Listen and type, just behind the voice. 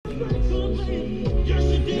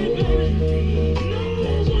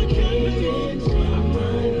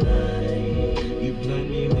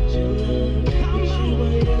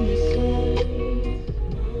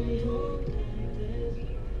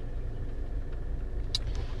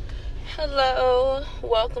Hello,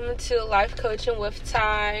 welcome to Life Coaching with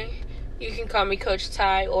Ty. You can call me Coach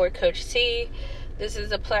Ty or Coach T. This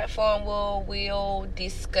is a platform where we'll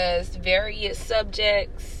discuss various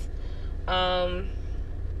subjects.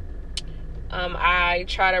 I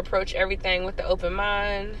try to approach everything with an open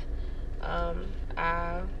mind.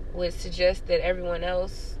 I would suggest that everyone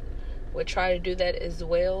else would try to do that as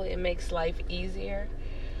well. It makes life easier.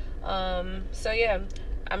 I'm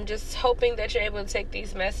just hoping that you're able to take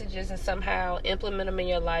these messages and somehow implement them in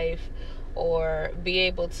your life, or be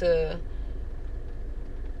able to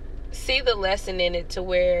see the lesson in it to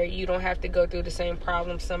where you don't have to go through the same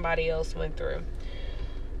problem somebody else went through.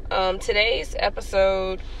 Today's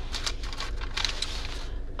episode,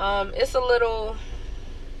 it's a little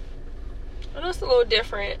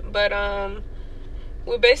different, but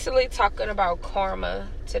we're basically talking about karma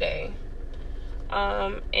today.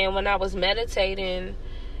 And when I was meditating,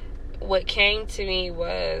 what came to me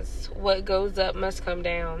was, what goes up must come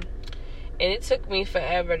down. And it took me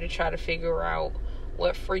forever to try to figure out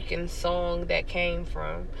what freaking song that came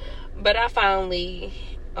from. But I finally,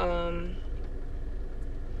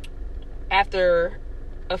 after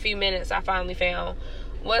a few minutes, I finally found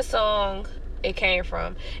what song it came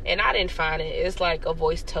from. And I didn't find it. It's like a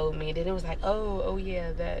voice told me. Then it was like, oh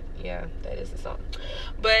yeah, that is the song.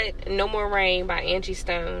 But No More Rain by Angie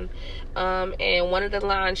Stone. And one of the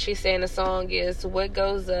lines she said in the song is, what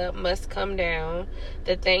goes up must come down.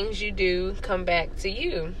 The things you do come back to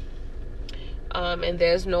you. And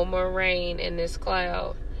there's no more rain in this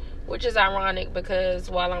cloud. Which is ironic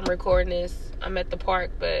because while I'm recording this, I'm at the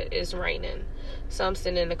park, but it's raining. So I'm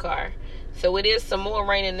sitting in the car. So it is some more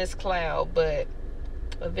rain in this cloud, but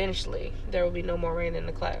eventually there will be no more rain in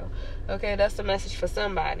the cloud. Okay, that's a message for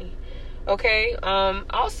somebody. Okay,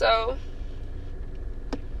 also,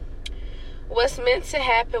 what's meant to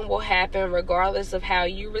happen will happen regardless of how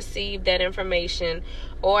you receive that information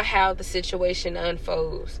or how the situation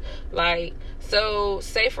unfolds. Like, so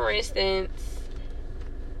say for instance,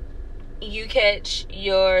 you catch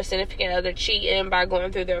your significant other cheating by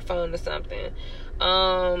going through their phone or something.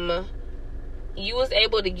 You was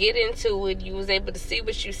able to get into it. You was able to see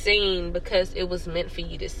what you seen because it was meant for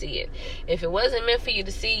you to see it. If it wasn't meant for you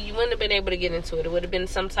to see, you wouldn't have been able to get into it. It would have been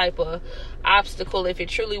some type of obstacle if it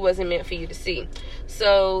truly wasn't meant for you to see.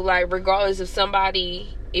 So, like, regardless of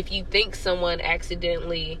somebody, if you think someone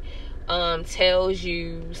accidentally tells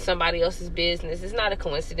you somebody else's business, it's not a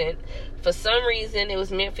coincidence. For some reason, it was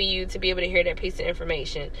meant for you to be able to hear that piece of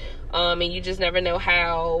information. And you just never know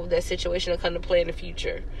how that situation will come to play in the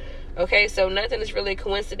future. Okay, so nothing is really a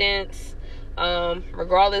coincidence,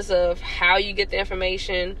 regardless of how you get the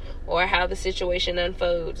information or how the situation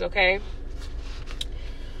unfolds, okay?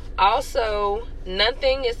 Also,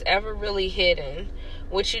 nothing is ever really hidden.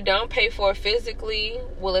 What you don't pay for physically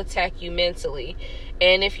will attack you mentally.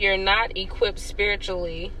 And if you're not equipped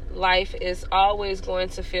spiritually, life is always going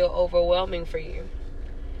to feel overwhelming for you.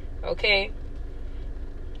 Okay?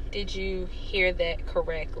 Did you hear that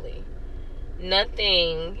correctly?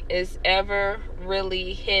 Nothing is ever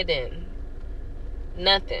really hidden.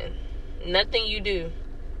 Nothing you do.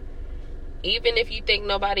 Even if you think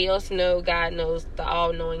nobody else knows, God knows. The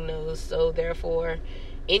all-knowing knows. So therefore,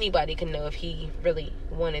 anybody can know if he really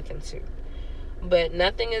wanted them to. But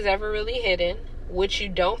nothing is ever really hidden. What you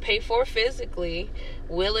don't pay for physically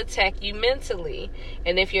will attack you mentally.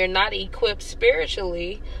 And if you're not equipped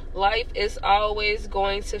spiritually, life is always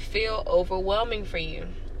going to feel overwhelming for you.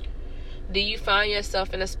 Do you find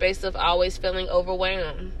yourself in a space of always feeling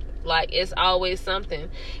overwhelmed? Like it's always something.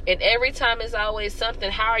 And every time it's always something,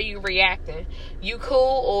 how are you reacting? You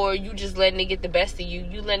cool, or you just letting it get the best of you?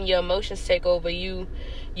 You letting your emotions take over? You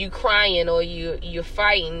crying, or you're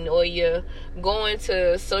fighting, or you're going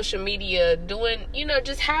to social media doing,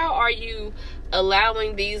 just how are you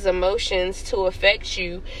allowing these emotions to affect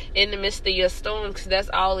you in the midst of your storm? Because that's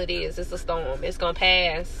all it is. It's a storm. It's going to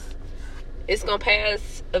pass. It's going to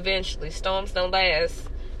pass eventually. Storms don't last.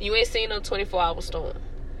 You ain't seen no 24-hour storm.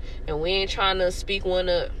 And we ain't trying to speak one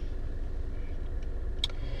up.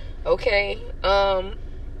 Okay. I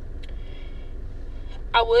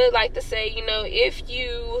would like to say, if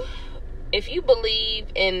you believe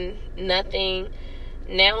in nothing,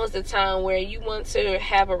 now is the time where you want to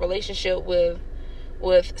have a relationship with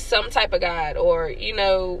some type of God, or, you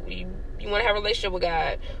want to have a relationship with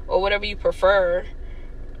God, or whatever you prefer.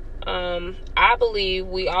 I believe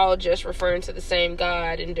we all just referring to the same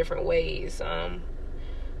God in different ways,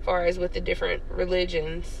 far as with the different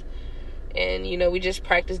religions. And, we just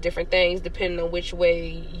practice different things depending on which way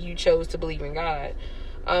you chose to believe in God.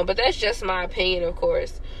 But that's just my opinion, of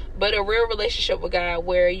course. But a real relationship with God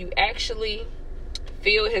where you actually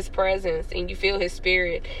feel his presence and you feel his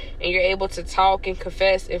spirit and you're able to talk and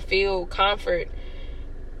confess and feel comfort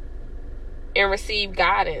and receive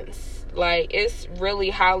guidance. Like, it's really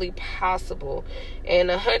highly possible and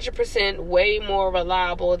 100% way more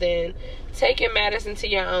reliable than taking matters into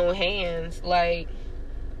your own hands. Like,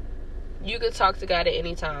 you could talk to God at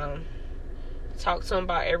any time, talk to him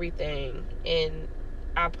about everything, and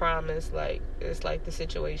I promise, like, it's like the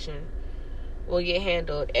situation will get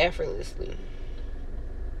handled effortlessly.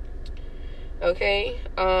 Okay?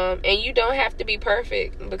 And you don't have to be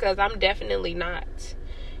perfect, because I'm definitely not.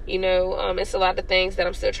 It's a lot of things that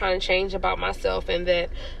I'm still trying to change about myself and that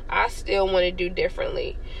I still want to do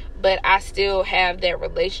differently. But I still have that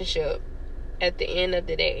relationship at the end of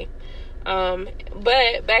the day.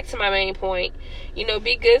 But back to my main point,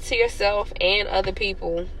 be good to yourself and other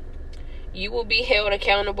people. You will be held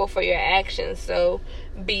accountable for your actions. So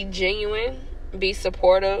be genuine, be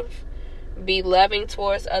supportive, be loving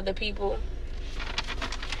towards other people.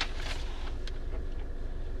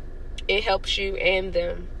 It helps you and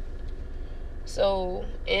them. So,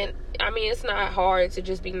 and I mean, it's not hard to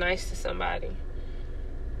just be nice to somebody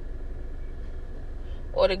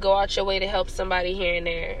or to go out your way to help somebody here and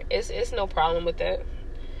there. It's no problem with that.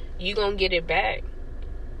 You gonna get it back.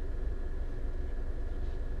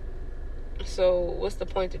 So what's the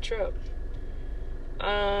point to trip?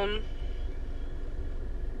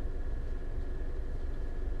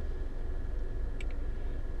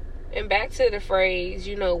 And back to the phrase,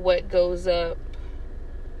 what goes up.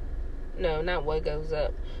 No, not what goes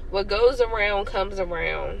up. What goes around comes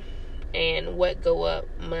around, and what go up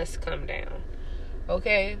must come down.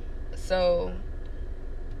 Okay? So,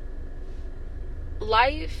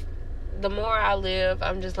 life, the more I live,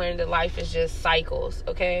 I'm just learning that life is just cycles,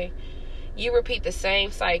 okay? You repeat the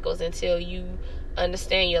same cycles until you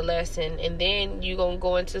understand your lesson, and then you're going to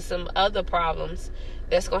go into some other problems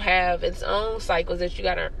that's going to have its own cycles that you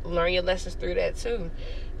got to learn your lessons through that too.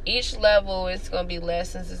 Each level is going to be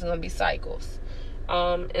lessons, it's going to be cycles.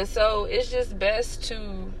 And so it's just best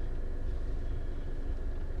to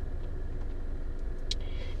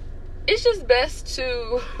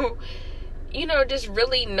just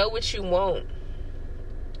really know what you want.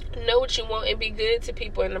 Know what you want and be good to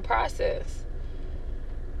people in the process.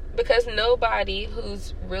 Because nobody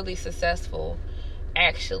who's really successful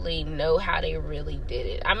actually know how they really did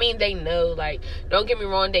it. I mean, they know, like, don't get me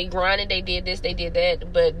wrong, they grinded, they did this, they did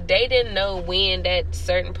that, but they didn't know when that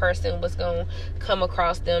certain person was going to come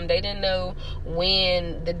across them. They didn't know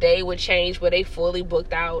when the day would change where they fully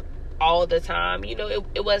booked out all the time.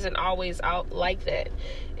 It wasn't always out like that.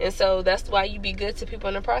 And so that's why you be good to people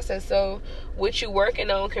in the process. So what you working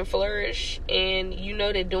on can flourish, and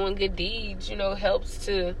that doing good deeds, helps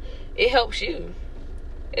you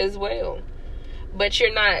as well. But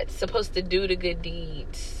you're not supposed to do the good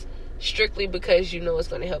deeds strictly because it's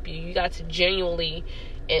going to help you. You got to genuinely,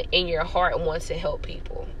 in your heart, want to help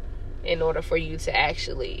people in order for you to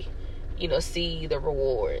actually, see the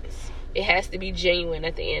rewards. It has to be genuine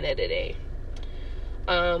at the end of the day.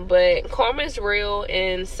 But karma is real,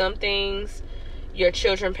 and some things your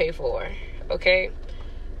children pay for, okay?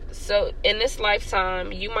 So in this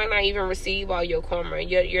lifetime, you might not even receive all your karma.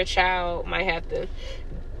 Your child might have to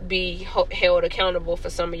be held accountable for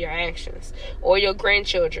some of your actions, or your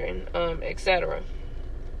grandchildren, etc.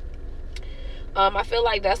 I feel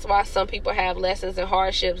like that's why some people have lessons and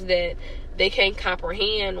hardships that they can't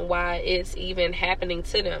comprehend why it's even happening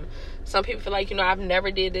to them. Some people feel like, I've never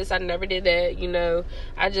did this, I never did that,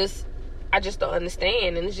 I just don't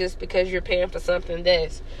understand. And it's just because you're paying for something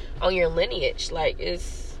that's on your lineage. Like, it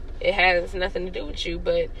has nothing to do with you,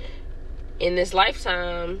 but in this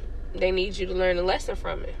lifetime, they need you to learn a lesson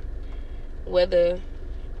from it, whether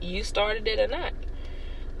you started it or not.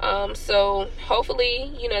 So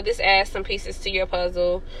hopefully, this adds some pieces to your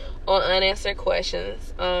puzzle on unanswered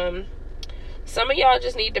questions. Some of y'all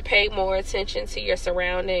just need to pay more attention to your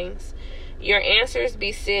surroundings. Your answers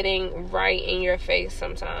be sitting right in your face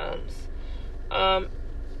sometimes. And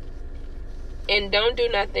don't do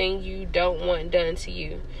nothing you don't want done to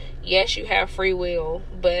you. Yes, you have free will,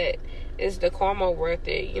 but is the karma worth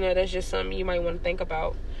it? That's just something you might want to think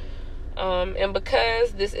about. And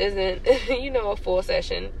because this isn't, a full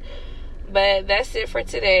session, but that's it for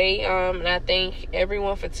today. And I thank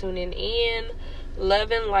everyone for tuning in.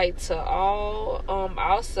 Love and light to all.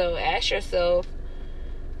 Also, ask yourself,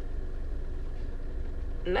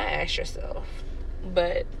 not ask yourself,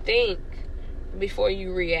 but think before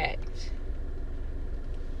you react.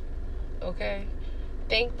 Okay?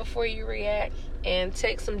 Think before you react, and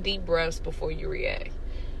take some deep breaths before you react.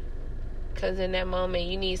 Because in that moment,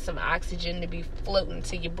 you need some oxygen to be floating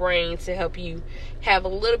to your brain to help you have a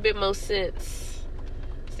little bit more sense.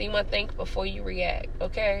 So you want to think before you react,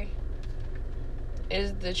 okay?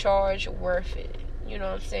 Is the charge worth it? You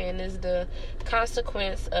know what I'm saying? Is the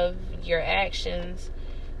consequence of your actions,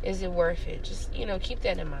 is it worth it? Just, keep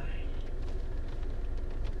that in mind.